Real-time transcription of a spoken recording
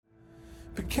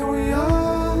But can we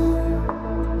all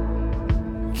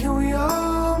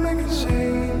make a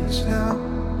change now?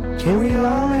 Can we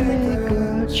all make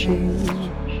a change?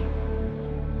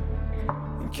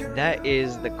 That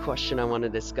is the question I want to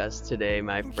discuss today,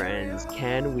 my friends.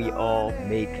 Can we all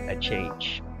make a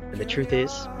change? And the truth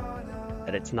is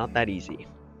that it's not that easy.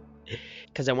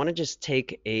 Because I want to just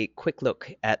take a quick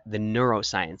look at the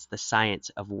neuroscience, the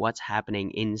science of what's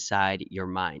happening inside your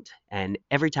mind. And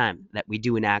every time that we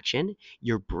do an action,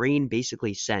 your brain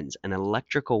basically sends an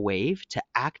electrical wave to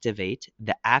activate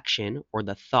the action or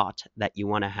the thought that you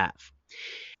want to have.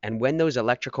 And when those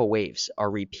electrical waves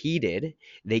are repeated,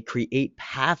 they create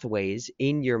pathways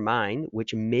in your mind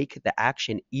which make the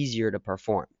action easier to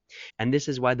perform. And this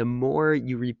is why the more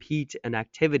you repeat an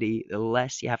activity, the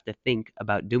less you have to think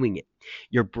about doing it.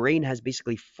 Your brain has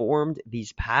basically formed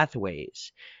these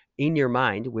pathways in your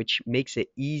mind, which makes it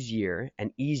easier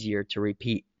and easier to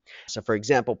repeat. So, for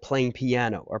example, playing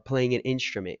piano or playing an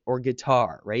instrument or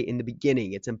guitar, right? In the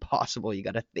beginning, it's impossible. You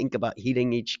got to think about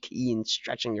hitting each key and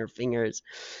stretching your fingers.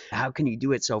 How can you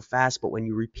do it so fast? But when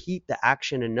you repeat the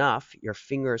action enough, your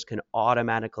fingers can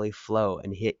automatically flow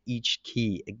and hit each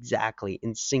key exactly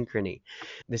in synchrony.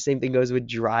 The same thing goes with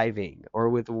driving or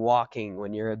with walking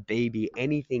when you're a baby.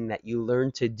 Anything that you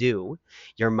learn to do,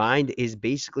 your mind is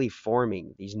basically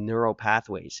forming these neural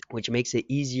pathways, which makes it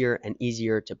easier and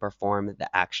easier to perform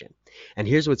the action. And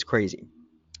here's what's crazy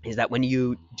is that when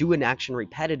you do an action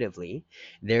repetitively,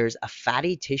 there's a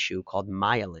fatty tissue called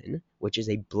myelin, which is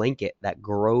a blanket that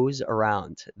grows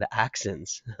around the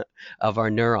axons of our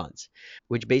neurons,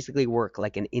 which basically work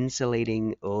like an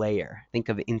insulating layer. Think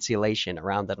of insulation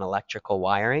around an electrical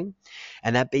wiring.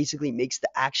 And that basically makes the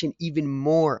action even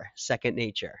more second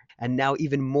nature. And now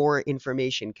even more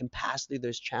information can pass through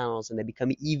those channels and they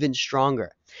become even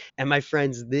stronger. And my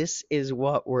friends, this is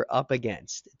what we're up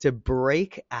against. To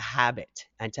break a habit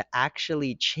and to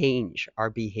actually change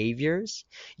our behaviors,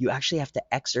 you actually have to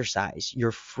exercise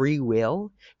your free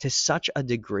will to such a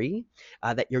degree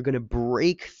that you're going to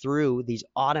break through these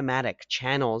automatic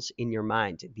channels in your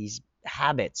mind, these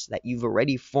habits that you've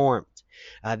already formed,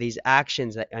 these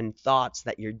actions and thoughts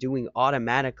that you're doing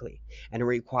automatically. And it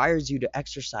requires you to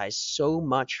exercise so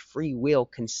much free will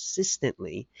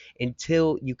consistently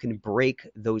until you can break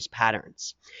those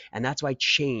patterns. And that's why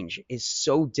change is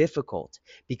so difficult,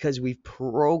 because we've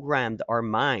programmed our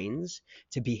minds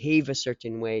to behave a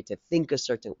certain way, to think a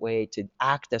certain way, to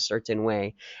act a certain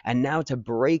way. And now to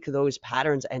break those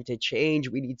patterns and to change,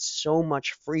 we need so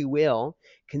much free will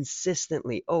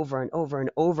consistently over and over and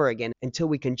over again until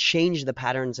we can change the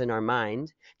patterns in our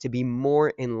mind to be more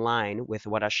in line with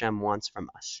what Hashem wants from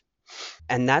us.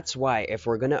 And that's why, if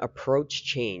we're going to approach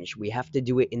change, we have to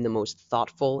do it in the most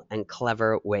thoughtful and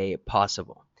clever way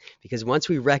possible. Because once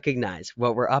we recognize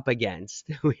what we're up against,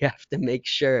 we have to make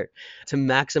sure to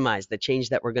maximize the change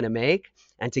that we're going to make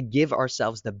and to give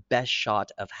ourselves the best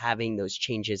shot of having those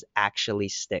changes actually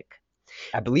stick.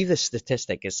 I believe the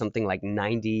statistic is something like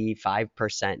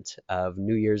 95% of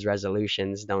New Year's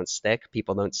resolutions don't stick.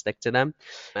 People don't stick to them.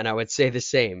 And I would say the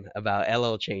same about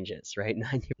LL changes, right?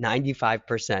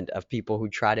 95% of people who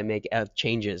try to make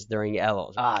changes during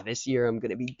LL. This year I'm going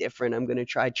to be different. I'm going to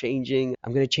try changing.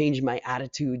 I'm going to change my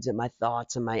attitudes and my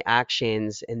thoughts and my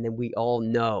actions. And then we all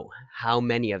know how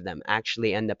many of them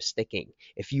actually end up sticking.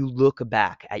 If you look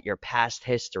back at your past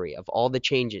history of all the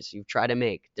changes you've tried to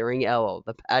make during LL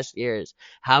the past years,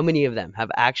 how many of them have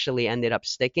actually ended up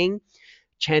sticking?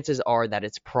 Chances are that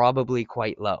it's probably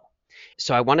quite low.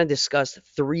 So I want to discuss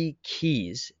 3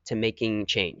 keys to making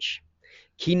change.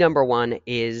 Key number 1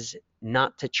 is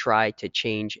not to try to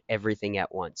change everything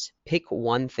at once. Pick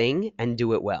one thing and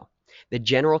do it well. The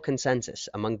general consensus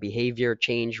among behavior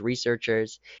change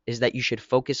researchers is that you should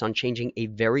focus on changing a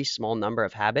very small number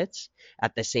of habits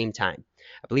at the same time.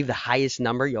 I believe the highest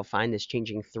number you'll find is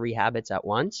changing 3 habits at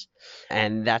once.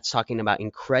 And that's talking about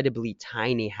incredibly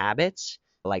tiny habits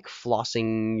like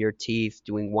flossing your teeth,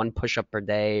 doing 1 push up per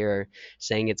day, or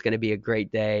saying it's going to be a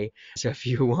great day. So if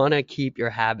you want to keep your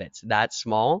habits that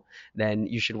small, then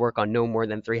you should work on no more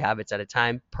than 3 habits at a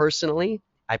time. Personally,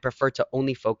 I prefer to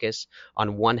only focus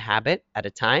on 1 habit at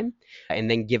a time and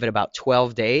then give it about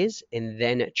 12 days and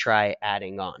then try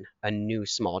adding on a new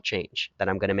small change that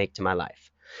I'm going to make to my life.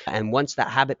 And once that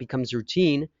habit becomes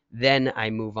routine, then I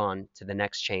move on to the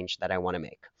next change that I want to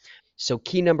make. So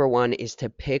key number 1 is to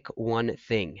pick one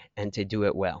thing and to do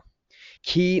it well.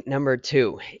 Key number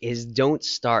 2 is don't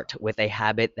start with a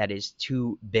habit that is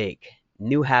too big.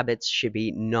 New habits should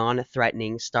be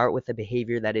non-threatening. Start with a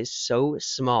behavior that is so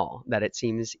small that it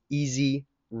seems easy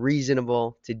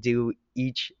reasonable to do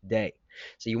each day.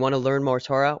 So you want to learn more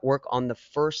Torah? Work on the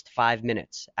first 5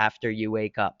 minutes after you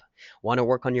wake up. Want to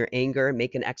work on your anger?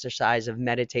 Make an exercise of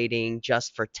meditating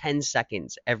just for 10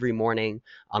 seconds every morning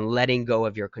on letting go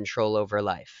of your control over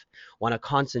life. Want to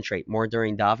concentrate more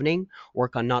during davening?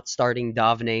 Work on not starting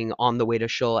davening on the way to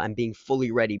shul and being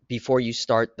fully ready before you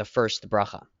start the first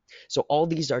bracha. So all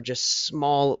these are just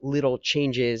small little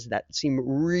changes that seem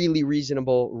really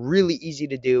reasonable, really easy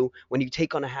to do. When you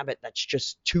take on a habit that's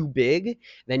just too big,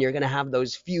 then you're going to have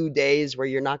those few days where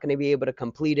you're not going to be able to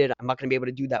complete it. I'm not going to be able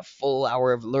to do that full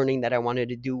hour of learning that I wanted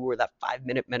to do, or that 5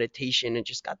 minute meditation. It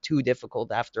just got too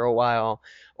difficult after a while,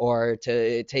 or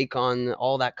to take on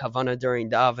all that kavanah during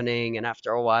davening, and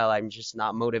after a while I'm just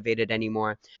not motivated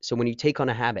anymore. So when you take on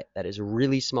a habit that is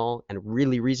really small and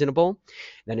really reasonable,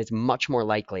 then it's much more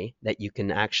likely that you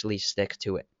can actually stick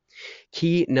to it.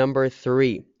 Key number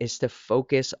 3 is to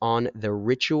focus on the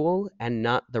ritual and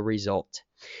not the result.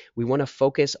 We want to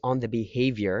focus on the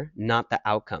behavior, not the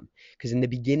outcome. Because in the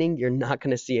beginning, you're not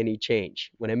going to see any change.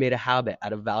 When I made a habit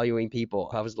out of valuing people,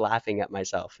 I was laughing at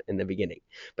myself in the beginning.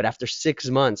 But after 6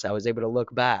 months, I was able to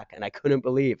look back and I couldn't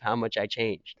believe how much I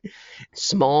changed.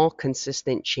 Small,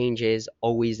 consistent changes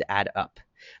always add up.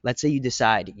 Let's say you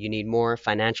decide you need more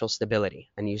financial stability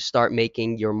and you start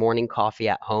making your morning coffee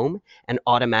at home and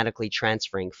automatically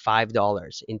transferring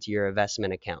 $5 into your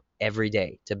investment account every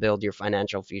day to build your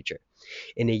financial future.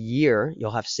 In a year, you'll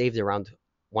have saved around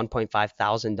 $1.5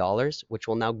 thousand, which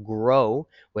will now grow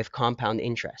with compound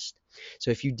interest. So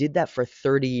if you did that for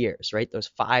 30 years, right, those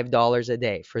 $5 a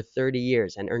day for 30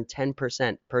 years and earn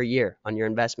 10% per year on your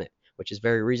investment, which is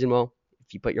very reasonable.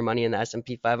 If you put your money in the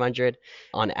S&P 500,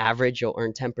 on average, you'll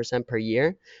earn 10% per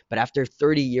year. But after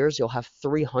 30 years, you'll have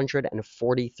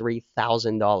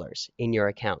 $343,000 in your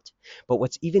account. But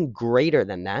what's even greater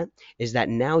than that is that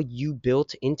now you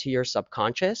built into your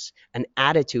subconscious an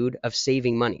attitude of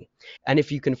saving money. And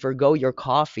if you can forgo your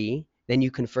coffee, then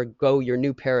you can forgo your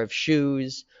new pair of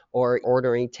shoes, or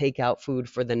ordering takeout food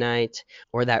for the night,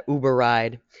 or that Uber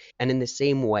ride. And in the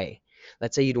same way,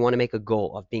 let's say you'd want to make a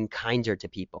goal of being kinder to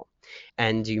people,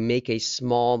 and you make a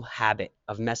small habit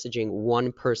of messaging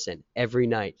one person every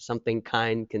night, something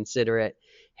kind, considerate.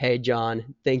 Hey,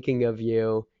 John, thinking of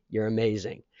you. You're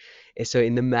amazing. So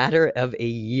in the matter of a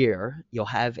year, you'll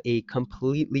have a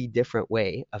completely different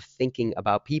way of thinking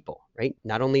about people, right?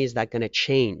 Not only is that going to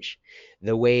change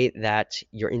the way that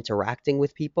you're interacting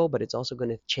with people, but it's also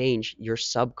going to change your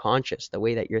subconscious, the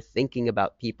way that you're thinking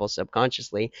about people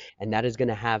subconsciously, and that is going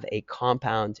to have a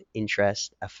compound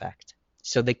interest effect.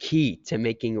 So the key to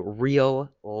making real,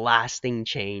 lasting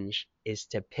change is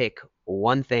to pick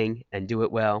one thing and do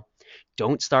it well.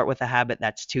 Don't start with a habit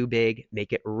that's too big.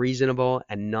 Make it reasonable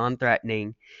and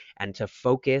non-threatening, and to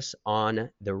focus on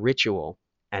the ritual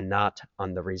and not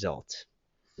on the result.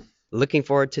 Looking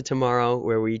forward to tomorrow,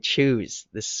 where we choose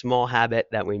the small habit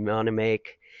that we want to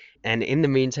make. And in the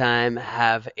meantime,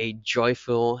 have a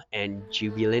joyful and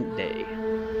jubilant day.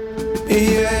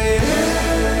 Yeah, yeah.